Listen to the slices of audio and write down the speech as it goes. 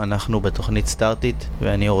אנחנו בתוכנית סטארט-איט,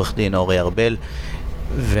 ואני עורך דין אורי ארבל,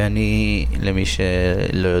 ואני, למי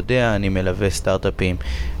שלא יודע, אני מלווה סטארט-אפים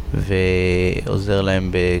ועוזר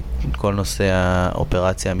להם בכל נושא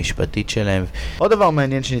האופרציה המשפטית שלהם. עוד דבר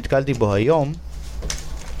מעניין שנתקלתי בו היום,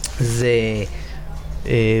 זה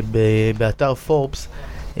באתר פורבס,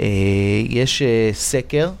 יש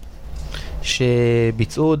סקר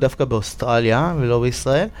שביצעו דווקא באוסטרליה ולא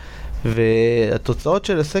בישראל, והתוצאות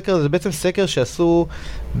של הסקר זה בעצם סקר שעשו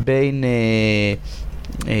בין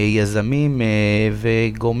יזמים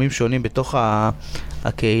וגורמים שונים בתוך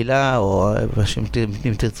הקהילה, או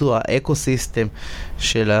אם תרצו האקוסיסטם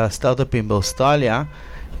של הסטארט-אפים באוסטרליה,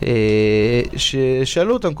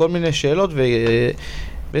 ששאלו אותם כל מיני שאלות,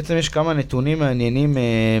 ובעצם יש כמה נתונים מעניינים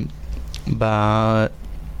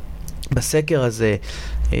בסקר הזה,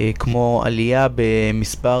 כמו עלייה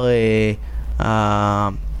במספר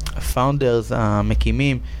הפאונדרס,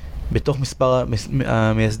 המקימים, בתוך מספר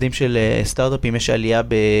המייסדים של סטארט-אפים יש עלייה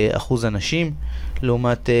באחוז אנשים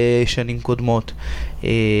לעומת שנים קודמות.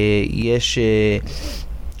 יש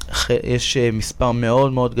מספר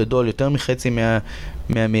מאוד מאוד גדול, יותר מחצי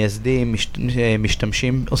מהמייסדים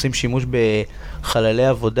משתמשים, עושים שימוש בחללי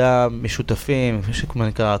עבודה משותפים, שכמו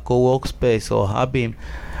נקרא co-workspace או האבים.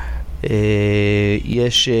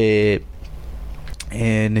 יש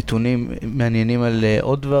נתונים מעניינים על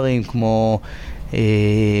עוד דברים, כמו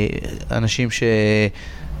אנשים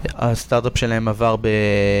שהסטארט-אפ שלהם עבר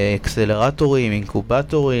באקסלרטורים,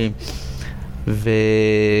 אינקובטורים,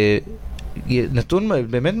 ונתון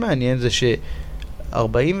באמת מעניין זה ש47%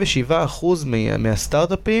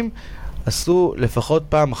 מהסטארט-אפים עשו לפחות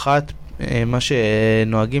פעם אחת מה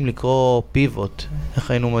שנוהגים לקרוא פיבוט.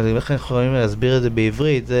 איך יכולים להסביר את זה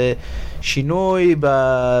בעברית? זה שינוי,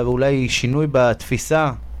 אולי שינוי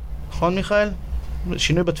בתפיסה, נכון מיכאל?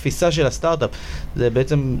 שינוי בתפיסה של הסטארט-אפ. זה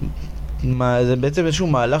בעצם איזשהו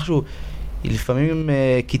מהלך שהוא לפעמים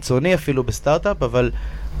קיצוני אפילו בסטארט-אפ, אבל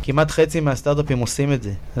כמעט חצי מהסטארט-אפים עושים את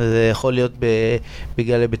זה. זה יכול להיות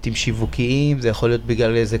בגלל היבטים שיווקיים, זה יכול להיות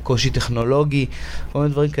בגלל איזה קושי טכנולוגי, כל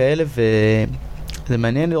מיני דברים כאלה, וזה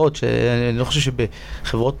מעניין לראות שאני לא חושב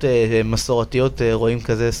שבחברות מסורתיות רואים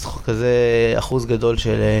כזה אחוז גדול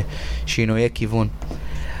של שינויי כיוון.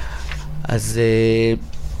 אז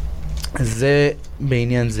זה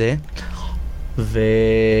בעניין זה,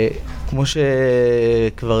 וכמו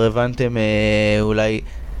שכבר הבנתם, אולי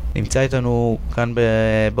נמצא איתנו כאן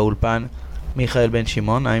באולפן מיכאל בן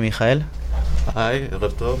שמעון. היי מיכאל. היי,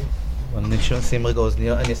 ערב טוב. אני אשים רגע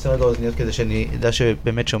אוזניות כדי שאני אדע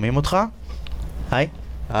שבאמת שומעים אותך. היי.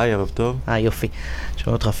 היי, ערב טוב. יופי,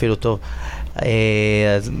 שומעים אותך אפילו טוב.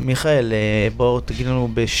 אז מיכאל, בואו תגיד לנו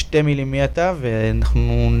בשתי מילים מי אתה,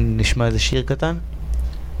 ואנחנו נשמע איזה שיר קטן.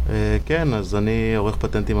 כן, אז אני עורך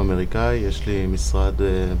פטנטים אמריקאי, יש לי משרד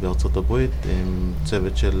בארצות הברית עם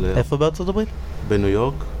צוות של... איפה בארצות הברית? בניו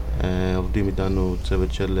יורק. עובדים איתנו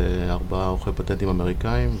צוות של 4 עורכי פטנטים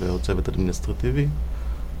אמריקאים ועוד צוות אדמיניסטרטיבי.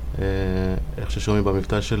 איך ששומעים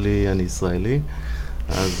במבטא שלי, אני ישראלי,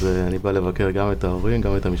 אז אני בא לבקר גם את ההורים,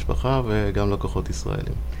 גם את המשפחה וגם לקוחות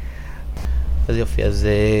ישראלים. אז יופי, אז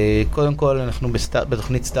קודם כל אנחנו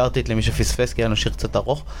בתוכנית סטארט-איט, למי שפספס, כי היה לנו שיר קצת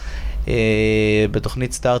ארוך.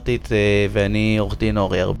 בתוכנית סטארט-איט, ואני עורך דין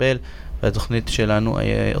אורי ארבל, והתוכנית שלנו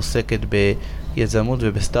עוסקת ביזמות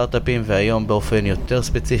ובסטארט-אפים, והיום באופן יותר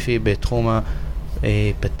ספציפי בתחום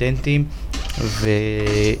הפטנטים,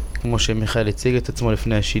 וכמו שמיכאל הציג את עצמו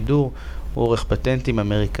לפני השידור, הוא עורך פטנטים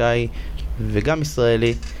אמריקאי וגם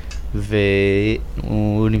ישראלי,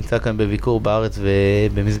 והוא נמצא כאן בביקור בארץ,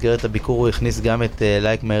 ובמסגרת הביקור הוא הכניס גם את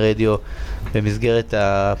Like My Radio במסגרת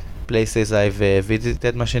ה-Places I've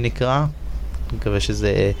Visited, מה שנקרא. אני מקווה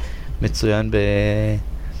שזה מצוין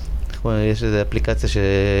יש איזו אפליקציה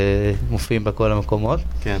שמופיעים בכל המקומות.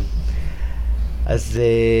 כן. אז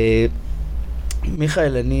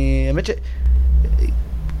מיכאל, האמת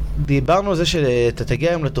דיברנו על זה שאתה תגיע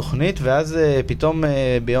היום לתוכנית, ואז פתאום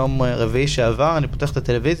ביום רביעי שעבר אני פותח את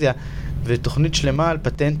הטלוויזיה ותוכנית שלמה על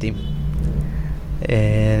פטנטים.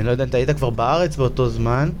 אני לא יודע אם אתה היית כבר בארץ באותו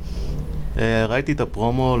זמן. ראיתי את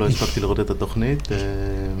הפרומו, לא הספקתי לראות את התוכנית,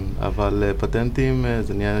 אבל פטנטים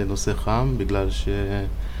זה נהיה נושא חם, בגלל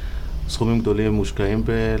שסכומים גדולים מושקעים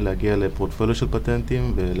בלהגיע לפורטפוליו של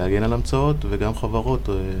פטנטים ולהגן על המצאות, וגם חברות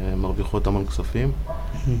מרוויחות המון כספים.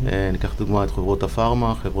 ניקח דוגמה את חברות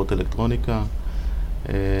הפארמה, חברות אלקטרוניקה,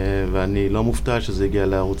 ואני לא מופתע שזה הגיע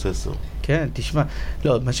לערוץ 10. כן, תשמע,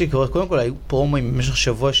 לא, מה שקורה, קודם כל היו פרומים במשך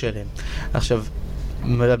שבוע שלהם. עכשיו,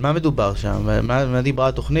 מה מדובר שם? מה דיברה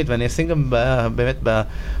התוכנית? ואני אשים גם באמת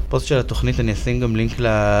בפוסט של התוכנית, אני אשים גם לינק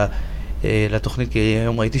לתוכנית, כי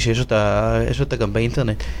היום ראיתי שיש אותה גם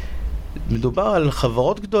באינטרנט. מדובר על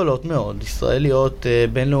חברות גדולות מאוד, ישראליות,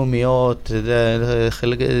 בינלאומיות,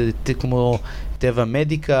 חלק כמו טבע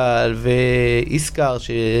מדיקל ואיסקר,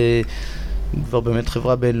 שכבר באמת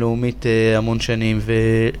חברה בינלאומית המון שנים,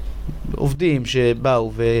 ועובדים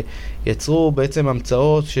שבאו ויצרו בעצם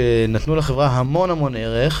המצאות שנתנו לחברה המון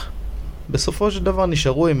ערך, בסופו של דבר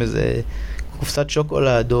נשארו עם איזה קופסת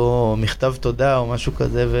שוקולד או מכתב תודה או משהו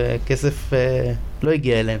כזה, וכסף לא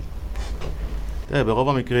הגיע אליהם. ברוב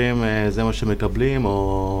המקרים זה מה שמקבלים,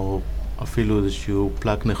 או אפילו איזשהו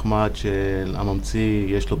פלק נחמד שהממציא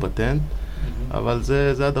יש לו פטנט, אבל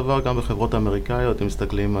זה הדבר גם בחברות האמריקאיות. אם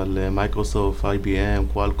מסתכלים על מייקרוסופט,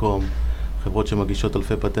 IBM, קואלקום, חברות שמגישות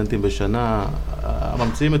אלפי פטנטים בשנה,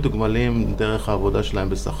 הממציאים מתוגמלים דרך העבודה שלהם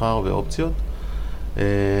בשכר ואופציות.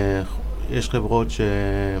 יש חברות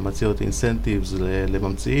שמציעות אינסנטיבס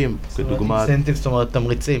לממציאים, כדוגמת... אינסנטיבס זאת אומרת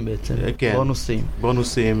תמריצים בעצם, כן, בונוסים.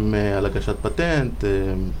 בונוסים על הגשת פטנט,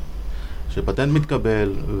 שפטנט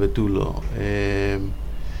מתקבל ותו לא.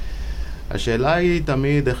 השאלה היא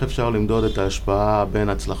תמיד איך אפשר למדוד את ההשפעה בין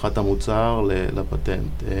הצלחת המוצר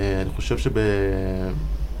לפטנט. אני חושב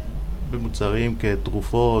שבמוצרים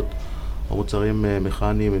כתרופות או מוצרים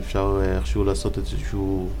מכניים אפשר איכשהו לעשות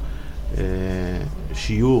איזשהו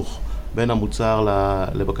שיוך בין המוצר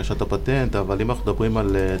לבקשת הפטנט, אבל אם אנחנו מדברים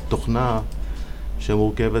על תוכנה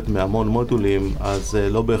שמורכבת מהמון מודולים, אז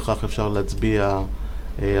לא בהכרח אפשר להצביע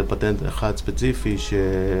על פטנט אחד ספציפי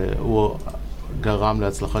שהוא גרם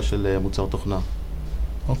להצלחה של מוצר תוכנה.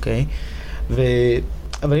 אוקיי.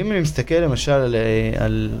 אבל אם אני מסתכל למשל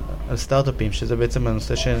על סטארט-אפים, שזה בעצם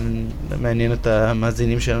הנושא שמעניין את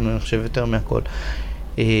המאזינים שלנו, אני חושב יותר מהכל.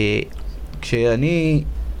 כשאני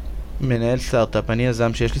מנהל סטארט-אפ, אני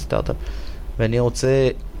יזם שיש לי סטארט-אפ, ואני רוצה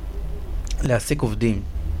להעסיק עובדים.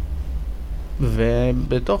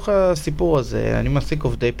 ובתוך הסיפור הזה, אני מעסיק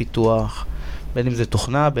עובדי פיתוח, בין אם זה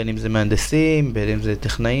תוכנה, בין אם זה מהנדסים, בין אם זה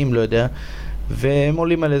טכנאים, לא יודע, והם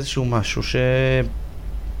עולים על איזשהו משהו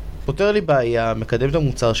שפותר לי בעיה, מקדם את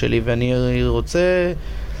המוצר שלי, ואני רוצה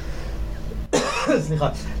סליחה,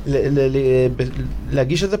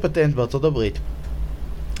 להגיש איזה פטנט בארצות הברית.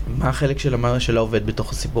 מה החלק של העובד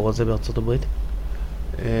בתוך הסיפור הזה בארצות הברית?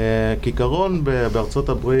 כעיקרון בארצות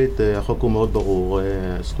הברית החוק הוא מאוד ברור.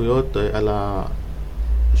 זכויות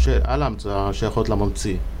על ההמצאה שייכות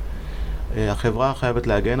לממציא. החברה חייבת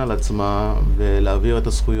להגן על עצמה ולהעביר את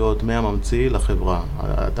הזכויות מהממציא לחברה.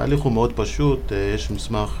 התהליך הוא מאוד פשוט, יש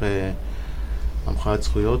מסמך המחאת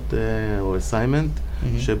זכויות או assignment,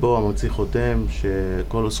 שבו הממציא חותם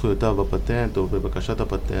שכל זכויותיו בפטנט או בבקשת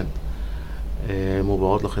הפטנט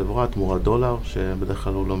מועברות לחברה תמורת דולר, שבדרך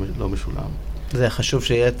כלל הוא לא משולם. זה חשוב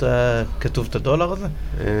שיהיה כתוב את הדולר הזה?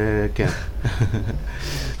 כן.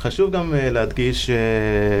 חשוב גם להדגיש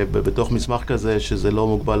בתוך מסמך כזה שזה לא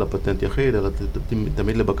מוגבל לפטנט יחיד, אלא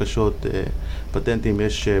תמיד לבקשות פטנטים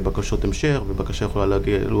יש בקשות המשך, ובקשה יכולה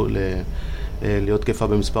להגיע להיות תקפה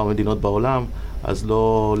במספר מדינות בעולם, אז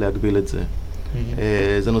לא להגביל את זה.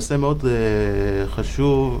 זה נושא מאוד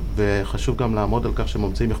חשוב, וחשוב גם לעמוד על כך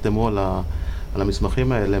שממציאים יחתמו על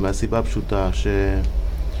המסמכים האלה, מהסיבה הפשוטה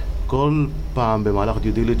שכל פעם במהלך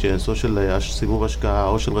due diligence או של סיבוב השקעה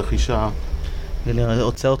או של רכישה. אני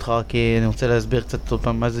רוצה אותך כי אני רוצה להסביר קצת עוד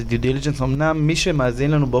פעם מה זה due diligence. אמנם מי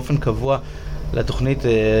שמאזין לנו באופן קבוע לתוכנית,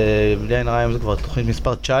 בלי עין הרע היום זה כבר תוכנית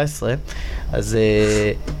מספר 19, אז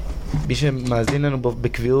מי שמאזין לנו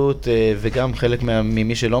בקביעות וגם חלק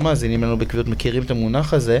ממי שלא מאזינים לנו בקביעות מכירים את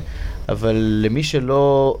המונח הזה, אבל למי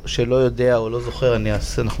שלא יודע או לא זוכר,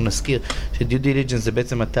 אנחנו נזכיר ש-due diligence זה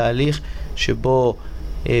בעצם התהליך שבו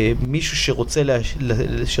מישהו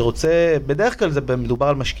שרוצה, בדרך כלל זה מדובר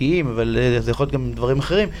על משקיעים, אבל זה יכול להיות גם דברים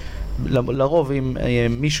אחרים. לרוב אם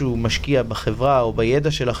מישהו משקיע בחברה או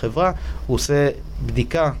בידע של החברה, הוא עושה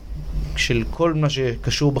בדיקה של כל מה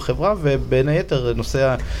שקשור בחברה, ובין היתר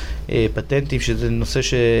נושא הפטנטים, שזה נושא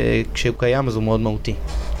שכשהוא קיים אז הוא מאוד מהותי.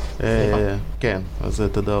 כן, אז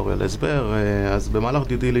תודה אורי על ההסבר. אז במהלך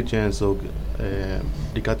due diligence או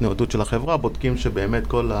בדיקת נאותות של החברה, בודקים שבאמת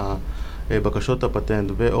כל בקשות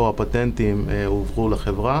הפטנט או הפטנטים הועברו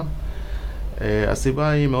לחברה. הסיבה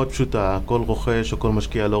היא מאוד פשוטה, כל רוכש או כל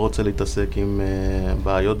משקיע לא רוצה להתעסק עם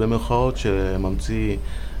בעיות במרכאות, שממציא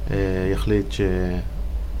יחליט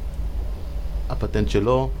שהפטנט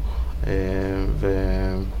שלו,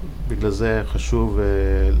 ובגלל זה חשוב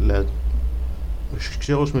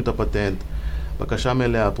כשרושמים את הפטנט, בקשה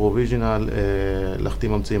מלאה, פרוביז'ינל,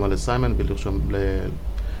 להחתים ממציאים על assignment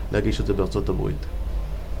ולהגיש את זה בארצות הברית.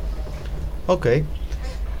 אוקיי,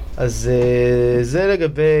 אז זה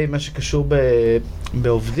לגבי מה שקשור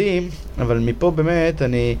בעובדים, אבל מפה באמת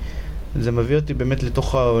זה מביא אותי באמת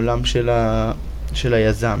לתוך העולם של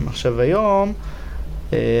היזם. עכשיו היום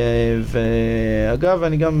ואגב,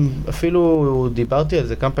 אני גם אפילו דיברתי על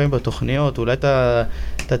זה כמה פעמים בתוכניות, אולי אתה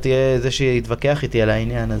תהיה זה שיתווכח איתי על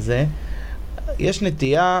העניין הזה. יש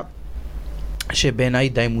נטייה שבעיניי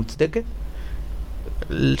די מוצדקת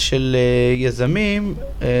של יזמים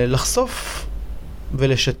לחשוף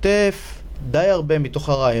ולשתף די הרבה מתוך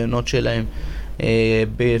הרעיונות שלהם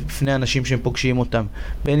בפני אנשים שהם פוגשים אותם,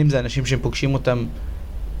 בין אם זה אנשים שהם פוגשים אותם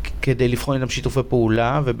כדי לבחון איתם שיתופי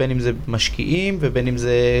פעולה, ובין אם זה משקיעים, ובין אם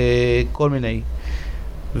זה כל מיני.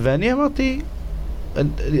 ואני אמרתי,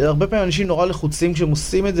 הרבה פעמים אנשים נורא לחוצים כשהם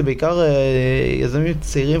עושים את זה, בעיקר יזמים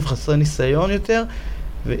צעירים וחסרי ניסיון יותר,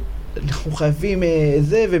 ואנחנו חייבים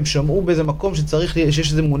זה, והם שמעו באיזה מקום שצריך, שיש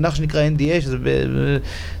איזה מונח שנקרא NDA,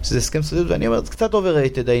 שזה הסכם סודיות, ואני אומר, זה קצת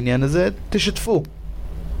overrated העניין הזה, תשתפו.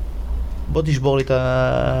 בוא תשבור לי את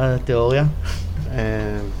התיאוריה.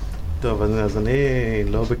 טוב, אז אני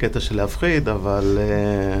לא בקטע של להפחיד, אבל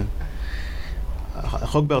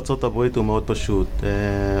החוק בארצות הברית הוא מאוד פשוט,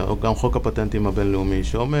 או גם חוק הפטנטים הבינלאומי,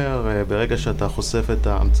 שאומר ברגע שאתה חושף את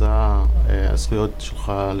ההמצאה, הזכויות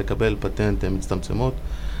שלך לקבל פטנט הן מצטמצמות,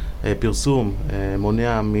 פרסום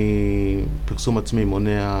מונע פרסום עצמי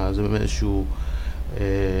מונע, זה באמת איזשהו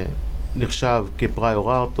נחשב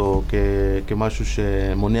כפריור ארט או כמשהו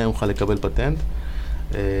שמונע ממך לקבל פטנט,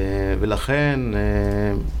 ולכן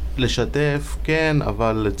לשתף כן,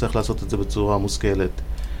 אבל צריך לעשות את זה בצורה מושכלת.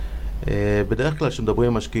 בדרך כלל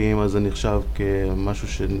כשמדברים עם משקיעים אז זה נחשב כמשהו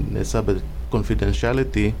שנעשה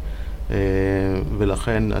ב-confidentiality,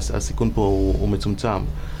 ולכן הסיכון פה הוא מצומצם.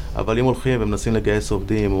 אבל אם הולכים ומנסים לגייס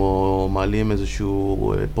עובדים או מעלים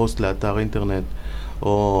איזשהו פוסט לאתר אינטרנט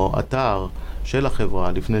או אתר של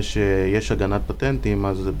החברה לפני שיש הגנת פטנטים,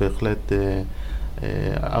 אז זה בהחלט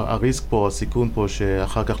הריסק פה, הסיכון פה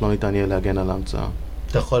שאחר כך לא ניתן יהיה להגן על ההמצאה.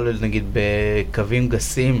 אתה יכול נגיד בקווים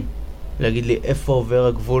גסים להגיד לי איפה עובר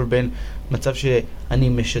הגבול בין מצב שאני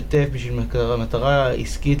משתף בשביל מטרה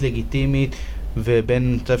עסקית לגיטימית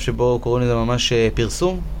ובין מצב שבו קוראים לזה ממש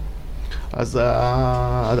פרסום? אז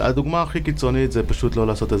הדוגמה הכי קיצונית זה פשוט לא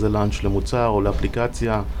לעשות איזה לאנץ' למוצר או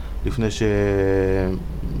לאפליקציה לפני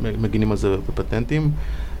שמגינים על זה בפטנטים.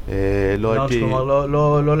 כלומר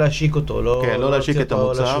לא להשיק אותו, כן, לא להשיק את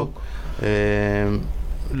המוצר.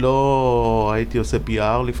 לא הייתי עושה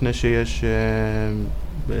PR לפני שיש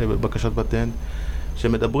בקשת פטנט.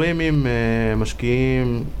 כשמדברים עם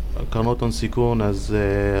משקיעים, קרנות הון סיכון, אז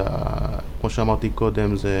כמו שאמרתי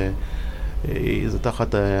קודם, זה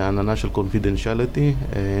תחת העננה של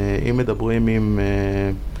confidentiality. אם מדברים עם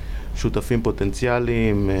שותפים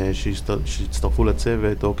פוטנציאליים שהצטרפו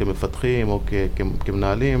לצוות או כמפתחים או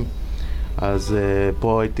כמנהלים, אז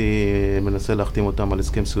פה הייתי מנסה להחתים אותם על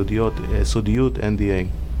הסכם סודיות NDA.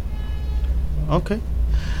 אוקיי.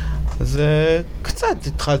 אז קצת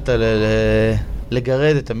התחלת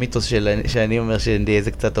לגרד את המיתוס שאני אומר ש-NDA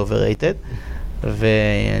זה קצת overrated,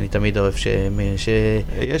 ואני תמיד אוהב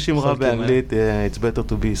יש אמרה באנגלית, it's better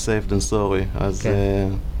to be safe than sorry, אז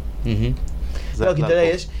לא, כי אתה יודע,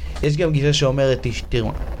 יש גם גישה שאומרת,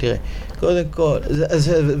 תראה, קודם כל,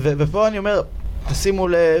 ופה אני אומר, תשימו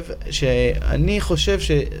לב שאני חושב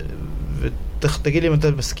ותגיד לי אם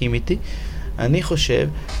אתה מסכים איתי, אני חושב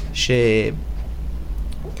שזה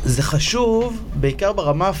חשוב בעיקר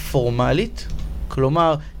ברמה הפורמלית,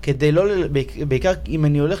 כלומר, כדי לא, בעיקר אם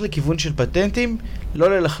אני הולך לכיוון של פטנטים,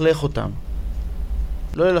 לא ללכלך אותם.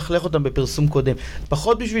 לא ללכלך אותם בפרסום קודם.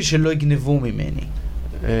 פחות בשביל שלא יגנבו ממני.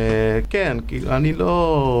 כן, אני לא,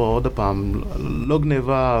 עוד פעם, לא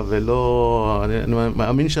גניבה ולא, אני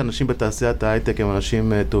מאמין שאנשים בתעשיית ההייטק הם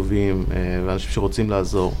אנשים טובים ואנשים שרוצים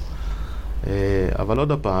לעזור. אבל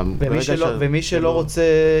עוד פעם, ומי שלא רוצה,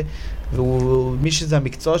 ומי שזה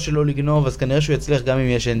המקצוע שלו לגנוב, אז כנראה שהוא יצליח גם אם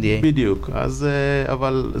יש NDA. בדיוק, אז,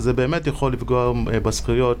 אבל זה באמת יכול לפגוע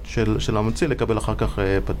בזכויות של הממציא לקבל אחר כך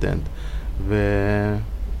פטנט.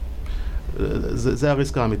 וזה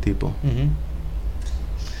הריסק האמיתי פה.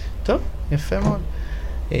 טוב, יפה מאוד.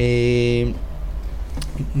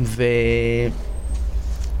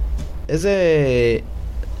 ואיזה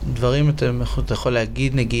דברים אתה יכול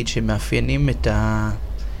להגיד, נגיד, שמאפיינים את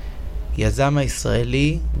היזם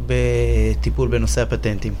הישראלי בטיפול בנושא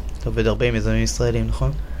הפטנטים? אתה עובד הרבה עם יזמים ישראלים,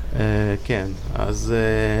 נכון? כן, אז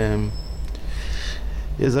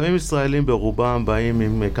יזמים ישראלים ברובם באים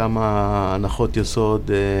עם כמה הנחות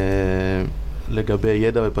יסוד לגבי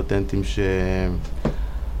ידע בפטנטים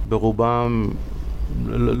ברובם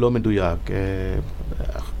לא מדויק.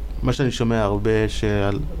 מה שאני שומע הרבה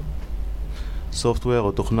שעל סופטוור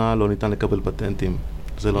או תוכנה לא ניתן לקבל פטנטים.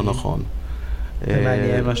 זה לא נכון. זה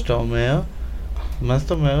מעניין מה שאתה אומר. מה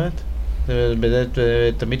זאת אומרת?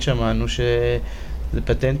 תמיד שמענו זה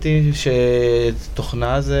פטנטים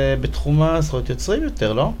שתוכנה זה בתחום הזכויות יוצרים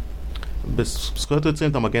יותר, לא? בזכויות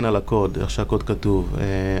יוצרים אתה מגן על הקוד, איך שהקוד כתוב,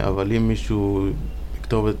 אבל אם מישהו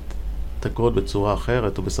יכתוב את הקוד בצורה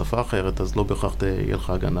אחרת או בשפה אחרת, אז לא בהכרח תהיה לך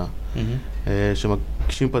הגנה.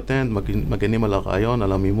 כשמגישים פטנט, מגנים על הרעיון,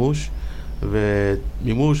 על המימוש,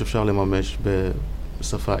 ומימוש אפשר לממש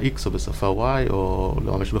בשפה X או בשפה Y, או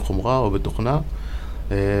לממש בחומרה או בתוכנה,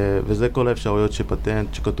 וזה כל האפשרויות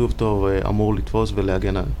שפטנט שכתוב טוב אמור לתפוס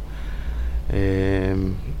ולהגן על.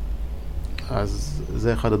 אז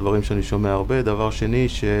זה אחד הדברים שאני שומע הרבה. דבר שני,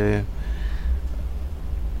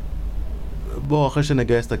 בואו אחרי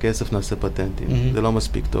שנגייס את הכסף נעשה פטנטים. זה לא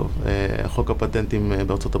מספיק טוב. חוק הפטנטים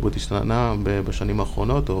בארצות הברית השתנה בשנים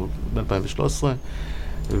האחרונות, או ב-2013,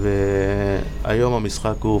 והיום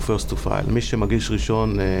המשחק הוא first to file. מי שמגיש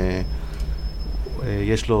ראשון,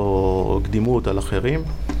 יש לו קדימות על אחרים,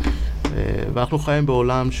 ואנחנו חיים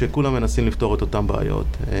בעולם שכולם מנסים לפתור את אותם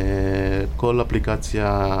בעיות. כל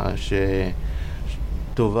אפליקציה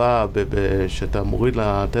טובה, שאתה מוריד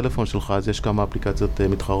לטלפון שלך, אז יש כמה אפליקציות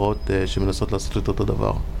מתחרות שמנסות לעשות את אותו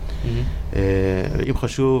דבר. אם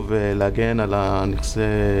חשוב להגן על נכסי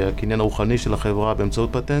הקניין הרוחני של החברה באמצעות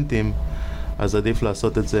פטנטים, אז עדיף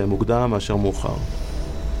לעשות את זה מוקדם מאשר מאוחר.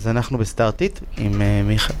 אז אנחנו בסטארט-איט,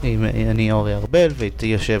 אני אורי ארבל, ואיתי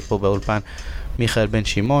יושב פה באולפן מיכאל בן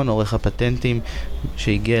שמעון, עורך הפטנטים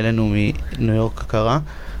שהגיע אלינו מניו יורק.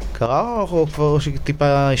 קרה או כבר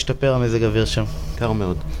שטיפה השתפר המזג אוויר שם? קר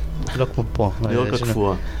מאוד. לא כמו פה. ניו יורק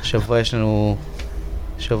הקפואה. שבוע יש לנו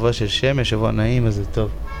שבוע של שמש, שבוע נעים, אז זה טוב.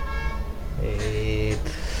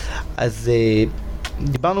 אז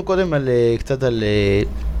דיברנו קודם קצת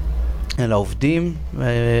על העובדים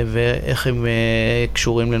ואיך הם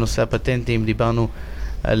קשורים לנושא הפטנטים. דיברנו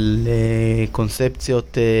על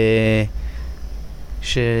קונספציות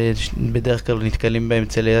שבדרך כלל נתקלים בהם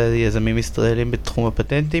אצל יזמים ישראלים בתחום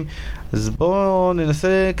הפטנטים. אז בואו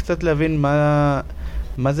ננסה קצת להבין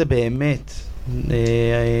מה זה באמת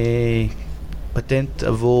פטנט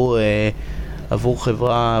עבור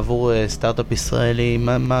חברה, עבור סטארט-אפ ישראלי.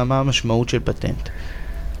 מה המשמעות של פטנט?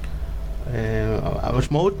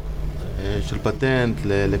 המשמעות של פטנט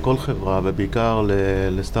לכל חברה, ובעיקר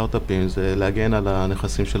לסטארט-אפים, זה להגן על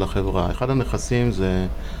הנכסים של החברה. אחד הנכסים זה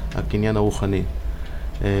הקניין הרוחני.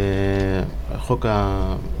 חוק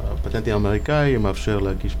הפטנטים האמריקאי מאפשר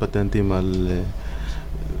להגיש פטנטים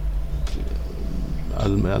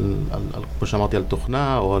כמו שאמרתי, על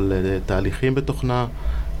תוכנה או על תהליכים בתוכנה,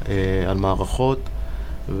 על מערכות,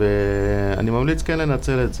 ואני ממליץ כן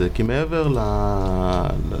לנצל את זה, כי מעבר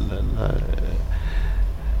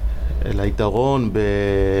ליתרון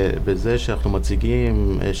בזה שאנחנו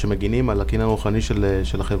מציגים, שמגינים על הקניין הרוחני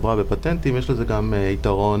של החברה בפטנטים, יש לזה גם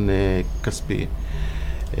יתרון כספי.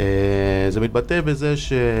 זה מתבטא בזה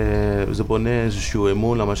שזה בונה איזשהו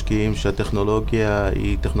אמון למשקיעים שהטכנולוגיה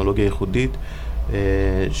היא טכנולוגיה ייחודית,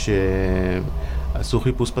 שעשו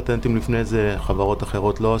חיפוש פטנטים לפני זה, חברות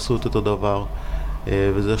אחרות לא עשו את אותו דבר,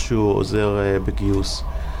 וזה שהוא עוזר בגיוס.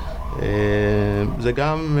 זה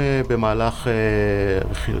גם במהלך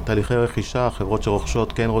תהליכי רכישה, חברות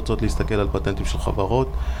שרוכשות כן רוצות להסתכל על פטנטים של חברות,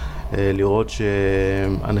 לראות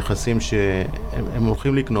שהנכסים שהם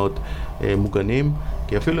הולכים לקנות מוגנים,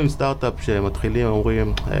 כי אפילו עם סטארט-אפ שמתחילים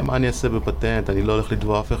אומרים, מה אני אעשה בפטנט, אני לא הולך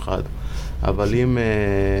לתבוע אף אחד. אבל אם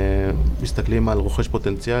מסתכלים על רוכש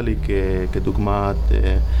פוטנציאלי כדוגמת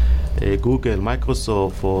גוגל,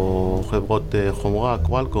 מייקרוסופט או חברות חומרה,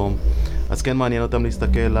 קוואלקום, אז כן מעניין אותם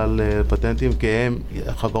להסתכל על פטנטים, כי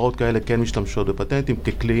חברות כאלה כן משתמשות בפטנטים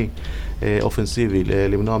ככלי אופנסיבי,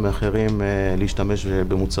 למנוע מאחרים להשתמש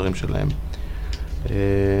במוצרים שלהם.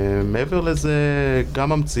 מעבר לזה, גם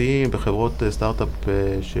ממציאים בחברות סטארט-אפ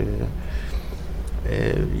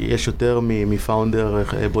יש יותר מפאונדר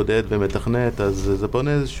בודד ומתכנת, אז זה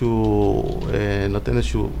בונה נותן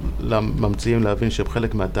איזשהו לממציאים להבין שהם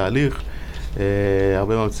חלק מהתהליך.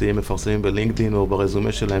 הרבה ממציאים מפרסמים בלינקדין או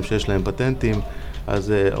ברזומה שלהם שיש להם פטנטים,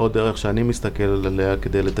 אז עוד דרך שאני מסתכל עליה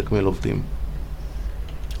כדי לתקמל עובדים.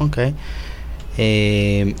 אוקיי.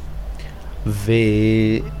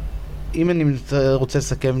 ואם אני רוצה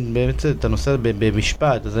לסכם באמת את הנושא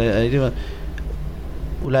במשפט, אז הייתי אומר,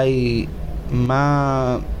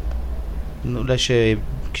 אולי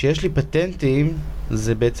שכשיש לי פטנטים,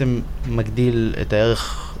 זה בעצם מגדיל את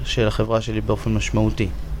הערך של החברה שלי באופן משמעותי.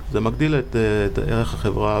 זה מגדיל את ערך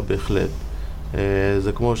החברה בהחלט.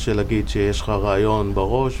 זה כמו שלהגיד שיש לך רעיון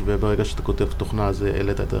בראש, וברגע שאתה כותב תוכנה זה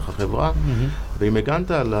העלית את ערך החברה, ואם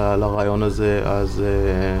הגנת לרעיון הזה, אז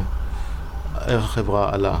ערך החברה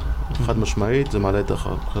עלה. חד משמעית, זה מעלה את ערך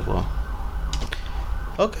החברה.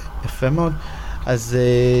 אוקיי, יפה מאוד. אז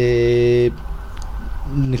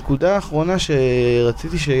נקודה האחרונה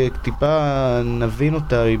שרציתי שטיפה נבין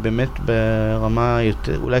אותה, היא באמת ברמה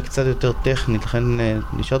יותר, אולי קצת יותר טכנית, לכן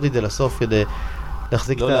נשארתי את זה לסוף כדי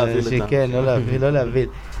להחזיק את להבין כן, לא להבין.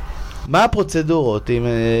 מה הפרוצדורות?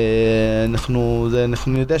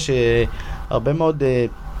 אנחנו יודע שהרבה מאוד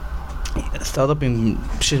סטארט-אפים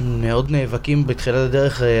שמאוד נאבקים בתחילת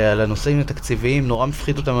הדרך על הנושאים התקציביים, נורא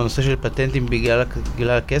מפחיד אותם הנושא של פטנטים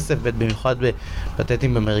בגלל הכסף, במיוחד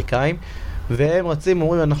בפטנטים אמריקאים, והם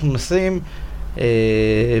אומרים אנחנו נשים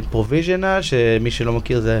פרוביז'נל, שמי שלא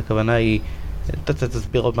מכיר זה הכוונה היא,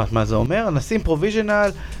 תסביר עוד מעט מה זה אומר, נשים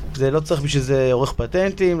פרוביז'נל, זה לא צריך בשביל זה עורך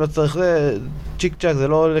פטנטים, לא צריך זה, צ'יק צ'ק, זה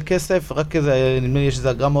לא עולה כסף, רק כזה, נדמה לי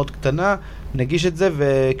שזו אגרה מאוד קטנה, נגיש את זה,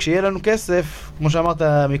 וכשיהיה לנו כסף, כמו שאמרת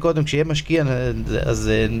מקודם, כשיהיה משקיע,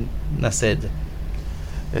 אז נעשה את זה.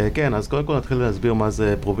 כן, אז קודם כל נתחיל להסביר מה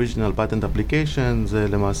זה Provisional Patent Application, זה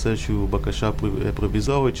למעשה שהוא בקשה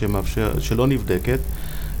פרוביזורית שלא נבדקת,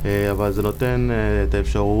 אבל זה נותן את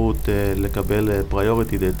האפשרות לקבל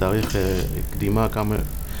priority, תאריך קדימה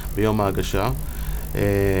ביום ההגשה.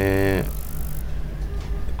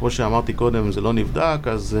 כמו שאמרתי קודם, זה לא נבדק,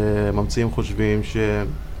 אז ממציאים חושבים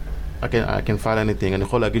I can file anything, אני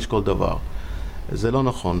יכול להגיש כל דבר. זה לא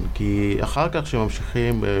נכון, כי אחר כך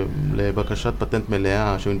שממשיכים לבקשת פטנט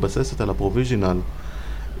מלאה שמתבססת על הפרוביז'ינל,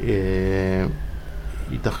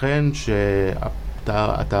 ייתכן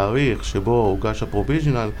שהתאריך שבו הוגש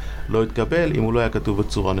הפרוביז'ינל לא יתקבל אם הוא לא היה כתוב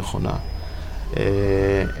בצורה נכונה.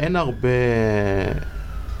 אין הרבה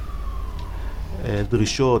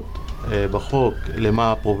דרישות בחוק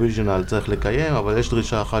למה הפרוביז'ינל צריך לקיים, אבל יש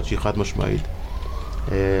דרישה אחת שהיא חד משמעית.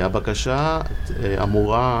 הבקשה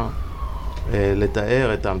אמורה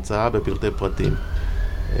לתאר את ההמצאה בפרטי פרטים.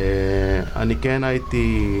 אני כן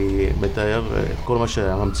הייתי מתאר כל מה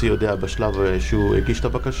שהממציא יודע בשלב שהוא הגיש את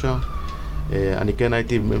הבקשה. אני כן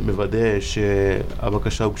הייתי מוודא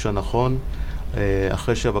שהבקשה הוגשה נכון.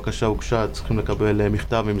 אחרי שהבקשה הוגשה צריכים לקבל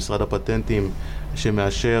מכתב ממשרד הפטנטים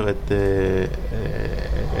שמאשר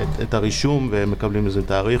את הרישום, ומקבלים איזה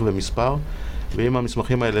תאריך ומספר, ואם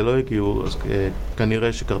המסמכים האלה לא הגיעו, אז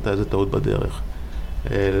כנראה שקרתה איזה טעות בדרך.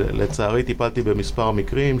 לצערי טיפלתי במספר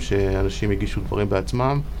מקרים שאנשים הגישו דברים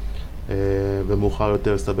בעצמם, ומאוחר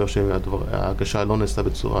יותר הסתבר שההגשה לא נעשתה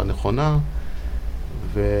בצורה נכונה,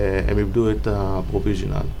 והם איבדו את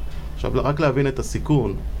הפרוביז'ינל. עכשיו, רק להבין את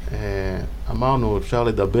הסיכון, אמרנו אפשר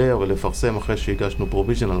לדבר ולפרסם אחרי שהגשנו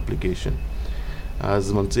פרוביז'ינל אפליקיישן.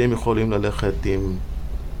 אז ממציאים יכולים ללכת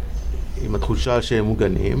עם התחושה שהם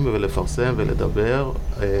מוגנים ולפרסם ולדבר,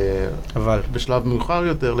 אבל בשלב מאוחר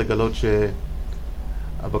יותר לגלות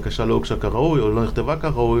שהבקשה לא הוגשה כראוי או לא נכתבה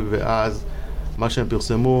כראוי, ואז מה שהם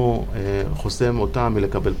פרסמו חוסם אותם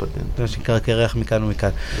מלקבל פטנט. זה שנקרא קרח מכאן ומכאן.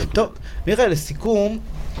 טוב, מיכאל, לסיכום,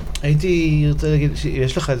 הייתי רוצה להגיד,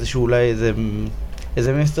 יש לך איזשהו אולי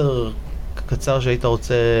איזה מסר קצר שהיית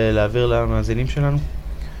רוצה להעביר למאזינים שלנו?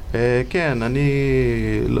 כן, אני,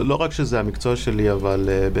 לא רק שזה המקצוע שלי, אבל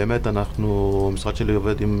באמת המשרד שלי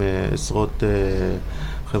עובד עם עשרות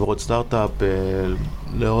חברות סטארט-אפ.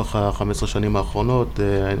 לאורך ה-15 שנים האחרונות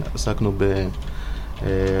עסקנו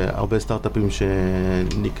בהרבה סטארט-אפים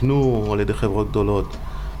שנקנו על ידי חברות גדולות.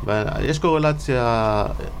 ויש קורלציה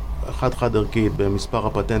חד ערכית במספר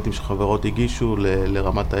הפטנטים שחברות הגישו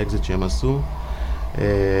לרמת האקזיט שהם עשו.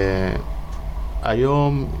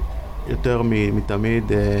 היום יותר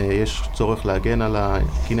מתמיד יש צורך להגן על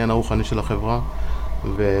הקניין הרוחני של החברה,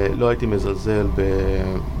 ולא הייתי מזלזל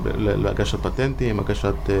להגשת פטנטים,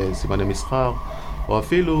 הגשת סימני מסחר, או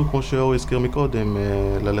אפילו, כמו שאורי הזכיר מקודם,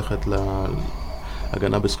 ללכת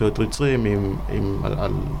להגנה בזכויות יוצרים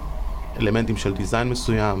על אלמנטים של דיזיין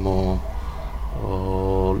מסוים,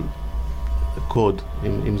 או קוד,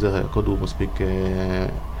 אם זה הקוד הוא מספיק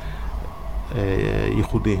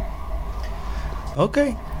ייחודי.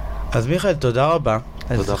 אוקיי. אז מיכאל, תודה רבה.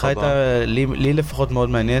 תודה רבה. הייתה לי לפחות מאוד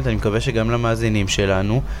מעניינת, אני מקווה שגם למאזינים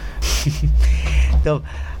שלנו. טוב,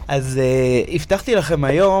 אז הבטחתי לכם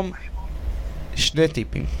היום 2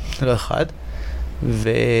 טיפים, לא אחד,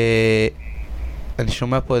 ואני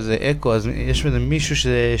שומע פה איזה אקו, אז יש איזה מישהו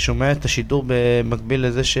ששומע את השידור במקביל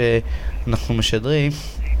לזה שאנחנו משדרים,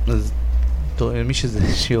 אז מי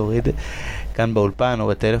שזה שיוריד כאן באולפן או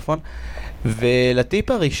בטלפון.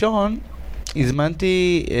 ולטיפ הראשון,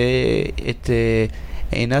 הזמנתי את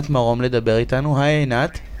עינת מרום לדבר איתנו. היי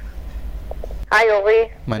עינת. היי אורי,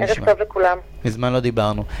 ערב טוב לכולם. מזמן לא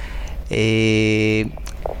דיברנו.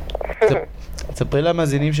 תספרי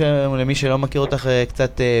למאזינים שלנו, למי שלא מכיר אותך,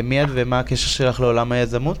 קצת מי את ומה הקשר שלך לעולם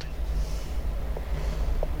היזמות?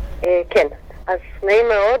 כן, אז נעים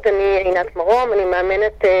מאוד, אני עינת מרום, אני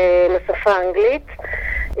מאמנת לשפה האנגלית.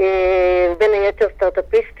 בין היתר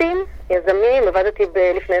סטארט-אפיסטים, יזמים. עבדתי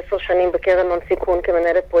לפני 10 שנים בקרן הון סיכון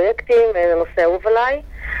כמנהלת פרויקטים, זה נושא אהוב עליי,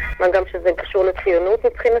 מה גם שזה קשור לציונות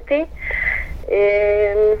מבחינתי.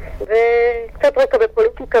 וקצת רקע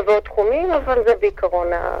בפוליטיקה ועוד תחומים, אבל זה בעיקרון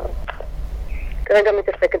כרגע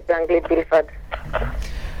מתעסקת באנגלית בלבד.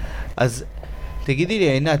 אז תגידי לי,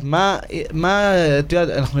 עינת, מה, את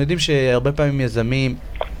יודעת, אנחנו יודעים שהרבה פעמים יזמים,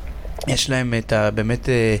 יש להם באמת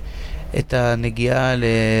את הנגיעה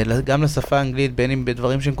גם לשפה האנגלית, בין אם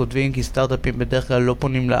בדברים שהם כותבים, כי סטארט-אפים בדרך כלל לא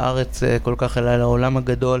פונים לארץ כל כך, אלא לעולם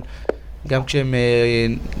הגדול, גם כשהם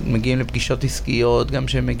מגיעים לפגישות עסקיות, גם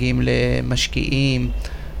כשהם מגיעים למשקיעים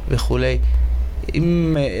וכולי.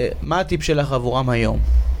 מה הטיפ שלך עבורם היום?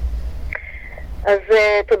 אז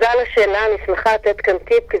תודה על השאלה, אני שמחה לתת כאן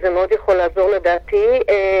טיפ, כי זה מאוד יכול לעזור לדעתי.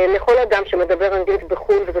 לכל אדם שמדבר אנגלית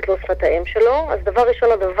בחו"ל וזאת לא שפת האם שלו, אז דבר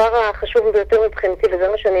ראשון, הדבר החשוב ביותר מבחינתי, וזה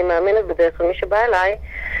מה שאני מאמנת בדרך כלל מי שבא אליי,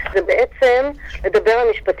 זה בעצם לדבר על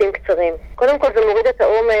משפטים קצרים. קודם כל זה מוריד את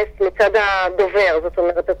העומס מצד הדובר, זאת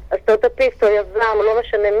אומרת, הסטארט-אפיסט או יזם, או לא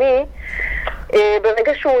משנה מי,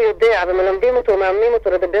 ברגע שהוא יודע ומלמדים אותו, מאמנים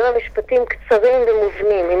אותו לדבר על משפטים קצרים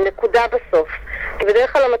ומובנים, עם נקודה בסוף. כי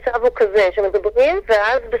בדרך כלל המצב הוא כזה, שמדברים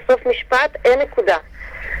ואז בסוף משפט אין נקודה.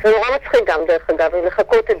 זה נורא מצחיק גם דרך אגב,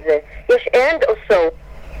 לחכות את זה. יש end או so,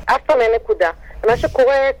 אף פעם אין נקודה. ומה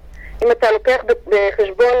שקורה, אם אתה לוקח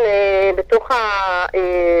בחשבון בתוך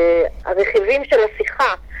הרכיבים של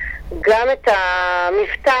השיחה, גם את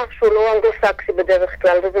המבטא שהוא לא אנגלו-סקסי בדרך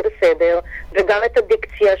כלל, וזה בסדר, וגם את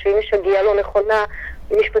הדיקציה שהיא משגיעה לא נכונה,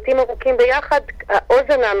 משפטים ארוכים ביחד,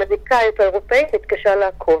 האוזן האמריקאית האירופאית מתקשה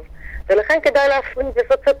לעקוב. ולכן כדאי להפריד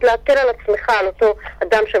וקצת להקל על עצמך, על אותו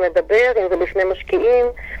אדם שמדבר, אם זה בפני משקיעים,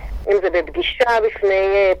 אם זה בפגישה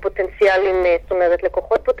בפני פוטנציאלים, זאת אומרת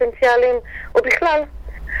לקוחות פוטנציאליים, או בכלל.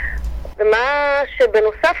 ומה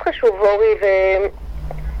שבנוסף חשוב, אורי,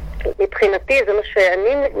 ומבחינתי זה מה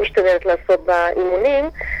שאני משתדלת לעשות באימונים,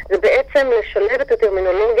 זה בעצם לשלב את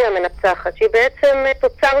הטרמינולוגיה המנצחת, שהיא בעצם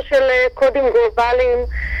תוצר של קודים גלובליים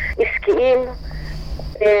עסקיים,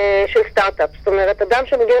 של סטארט-אפ. זאת אומרת, אדם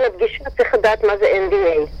שמגיע לפגישה צריך לדעת מה זה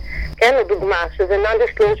NDA. כן, לדוגמה, שזה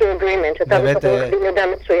Non-Disclosure Agreement, שאתה בסופו יודע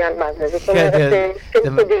מצוין מה זה. זאת אומרת,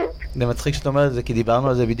 זה מצחיק שאתה אומר את זה, כי דיברנו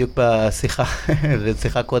על זה בדיוק בשיחה,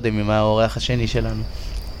 בשיחה קודם עם האורח השני שלנו.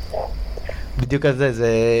 בדיוק על זה,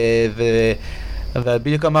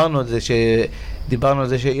 ובדיוק אמרנו את זה, דיברנו על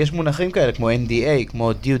זה שיש מונחים כאלה, כמו NDA,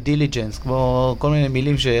 כמו Due Diligence, כמו כל מיני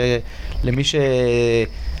מילים שלמי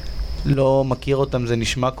לא מכיר אותם, זה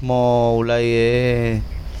נשמע כמו אולי,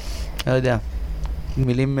 לא יודע,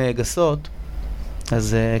 מילים גסות,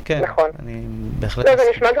 אז כן. נכון. אני בהחלט... לא, זה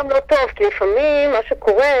נשמע גם לא טוב, כי לפעמים מה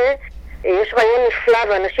שקורה, יש רעיון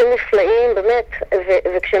נפלא ואנשים נפלאים, באמת,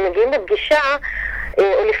 וכשהם מגיעים לפגישה,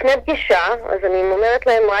 או לפני פגישה, אז אני אומרת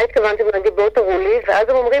להם, מה התכוונתם להגיד, בואו תראו לי, ואז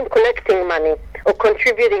הם אומרים collecting money, או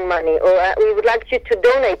contributing money, או we would like you to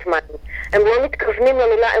donate money. הם לא מתכוונים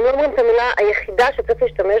למילה, הם לא אומרים את המילה היחידה שצריך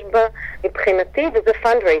להשתמש בה מבחינתי, וזה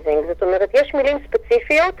fundraising. זאת אומרת, יש מילים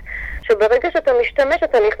ספציפיות שברגע שאתה משתמש,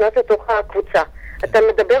 אתה נכנס לתוך הקבוצה. אתה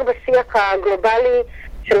מדבר בשיח הגלובלי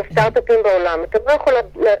של הסטארט-אפים בעולם. אתה לא יכול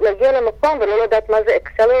להגיע למקום ולא לדעת מה זה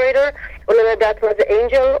accelerator, או לא לדעת מה זה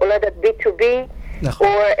angel, או לא לדעת B2B, נכון.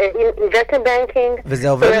 או investment banking. וזה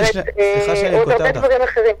עובד סליחה שאני קוטע אותך. עוד הרבה דברים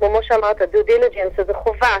אחרים, כמו שאמרת, due diligence, זה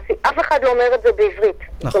חובה. אף אחד לא אומר את זה בעברית.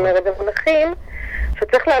 נכון. זאת אומרת, זה מונחים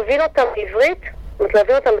שצריך להבין אותם בעברית,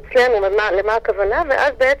 להבין אותם אצלנו למה הכוונה,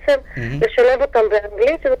 ואז בעצם לשלב אותם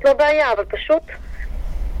באנגלית, זאת לא בעיה, אבל פשוט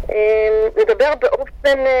לדבר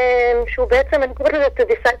באופן שהוא בעצם, אני קוראת לזה to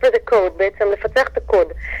decipher the code, בעצם לפצח את הקוד,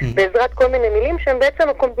 בעזרת כל מיני מילים שהם בעצם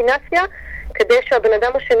הקומבינציה, כדי שהבן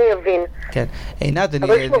אדם השני יבין. כן, עינת,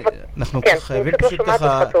 אנחנו חייבים פשוט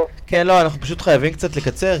ככה... כן, לא, אנחנו פשוט חייבים קצת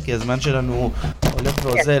לקצר, כי הזמן שלנו הולך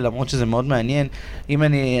ועוזר, למרות שזה מאוד מעניין.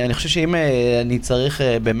 אני חושב שאם אני צריך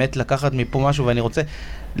באמת לקחת מפה משהו, ואני רוצה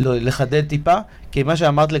לחדד טיפה, כי מה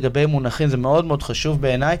שאמרת לגבי מונחים זה מאוד מאוד חשוב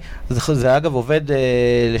בעיניי, זה אגב עובד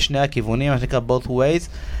לשני הכיוונים, מה שנקרא both ways,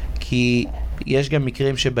 כי יש גם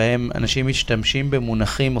מקרים שבהם אנשים משתמשים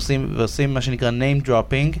במונחים, ועושים מה שנקרא name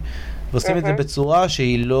dropping, ועושים את זה בצורה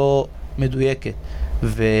שהיא לא מדויקת,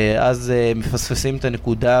 ואז מפספסים את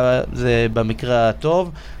הנקודה, זה במקרה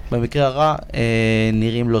הטוב, במקרה הרע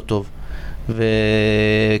נראים לא טוב.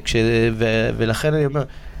 ולכן אני אומר,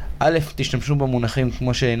 א', תשתמשו במונחים,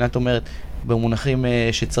 כמו שעינת אומרת, במונחים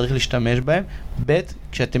שצריך להשתמש בהם, ב',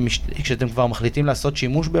 כשאתם כבר מחליטים לעשות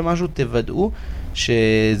שימוש במשהו, תוודאו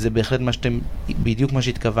שזה בהחלט בדיוק מה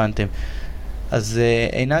שהתכוונתם. אז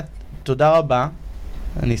עינת, תודה רבה.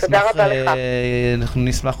 תודה רבה לך. אנחנו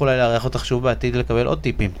נשמח אולי לארח אותך שוב בעתיד לקבל עוד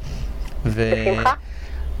טיפים. בשמחה.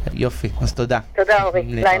 יופי, אז תודה. תודה אורי,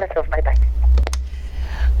 לילה טוב, ביי ביי.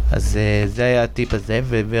 אז זה היה הטיפ הזה,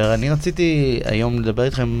 ואני רציתי היום לדבר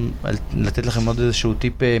איתכם, לתת לכם עוד איזשהו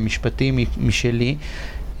טיפ משפטי משלי,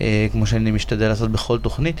 כמו שאני משתדל לעשות בכל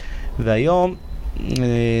תוכנית, והיום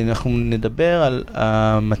אנחנו נדבר על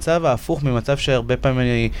המצב ההפוך ממצב שהרבה פעמים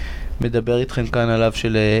אני מדבר איתכם כאן עליו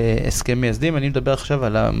של הסכם מייסדים. אני מדבר עכשיו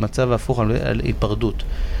על המצב ההפוך, על היפרדות.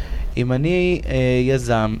 אם אני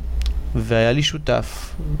יזם והיה לי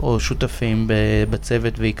שותף או שותפים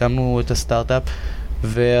בצוות והקמנו את הסטארט-אפ,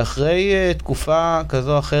 ואחרי תקופה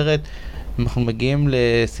כזו או אחרת אנחנו מגיעים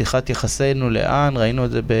לשיחת יחסינו לאן, ראינו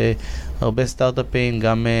את זה בהרבה סטארט-אפים,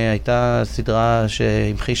 גם הייתה סדרה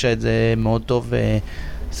שהמחישה את זה מאוד טוב,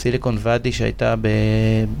 סיליקון ואדי שהייתה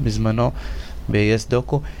בזמנו ב-yes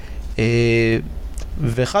דוקו,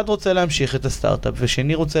 ואחד רוצה להמשיך את הסטארט-אפ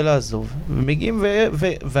ושני רוצה לעזוב, ומגיעים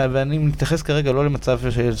ואני מתייחס כרגע לא למצב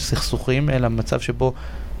של סכסוכים, אלא מצב שבו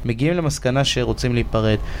מגיעים למסקנה שרוצים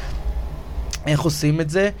להיפרד. איך עושים את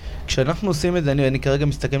זה? כשאנחנו עושים את זה, אני כרגע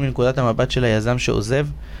מסתכל מנקודת המבט של היזם שעוזב,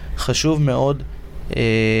 חשוב מאוד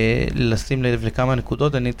לשים לב לכמה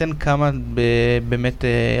נקודות. אני אתן כמה באמת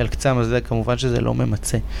על קצה המזלג, כמובן שזה לא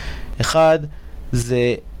ממצה. אחד,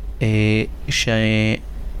 זה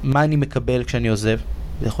מה אני מקבל כשאני עוזב.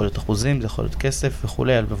 זה יכול להיות אחוזים, זה יכול להיות כסף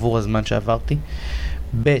וכולי, עבור הזמן שעברתי.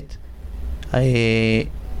 ב',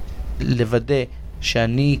 לוודא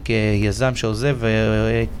שאני כיזם שעוזב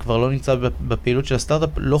וכבר לא נמצא בפעילות של הסטארט-אפ,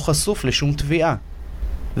 לא חשוף לשום תביעה.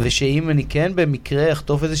 ושאם אני כן במקרה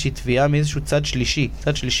אכתוב איזושהי תביעה מאיזשהו צד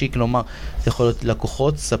שלישי, כלומר, זה יכול להיות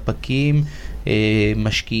לקוחות, ספקים,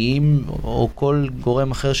 משקיעים, או כל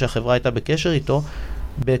גורם אחר שהחברה הייתה בקשר איתו,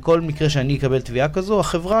 בכל מקרה שאני אקבל תביעה כזו,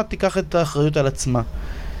 החברה תיקח את האחריות על עצמה.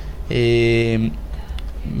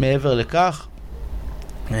 מעבר לכך,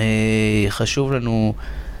 חשוב לנו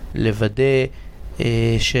לוודא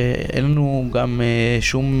שאין לנו גם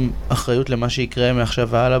שום אחריות למה שיקרה מעכשיו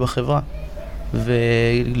והלאה בחברה,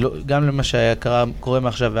 וגם למה שהיה קורה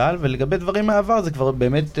מעכשיו והלאה, ולגבי דברים מהעבר זה כבר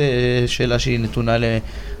באמת שאלה שהיא נתונה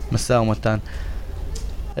למשא ומתן.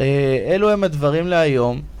 אלו הם הדברים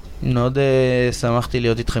להיום. מאוד שמחתי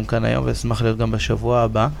להיות איתכם כאן היום ואשמח להיות גם בשבוע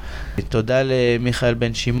הבא. תודה למיכאל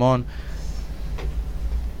בן שמעון,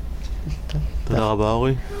 תודה רבה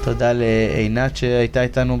אורי. תודה לעינת שהייתה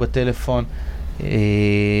איתנו בטלפון.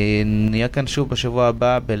 נהיה כאן שוב בשבוע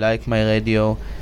הבא בלייק מיי רדיו.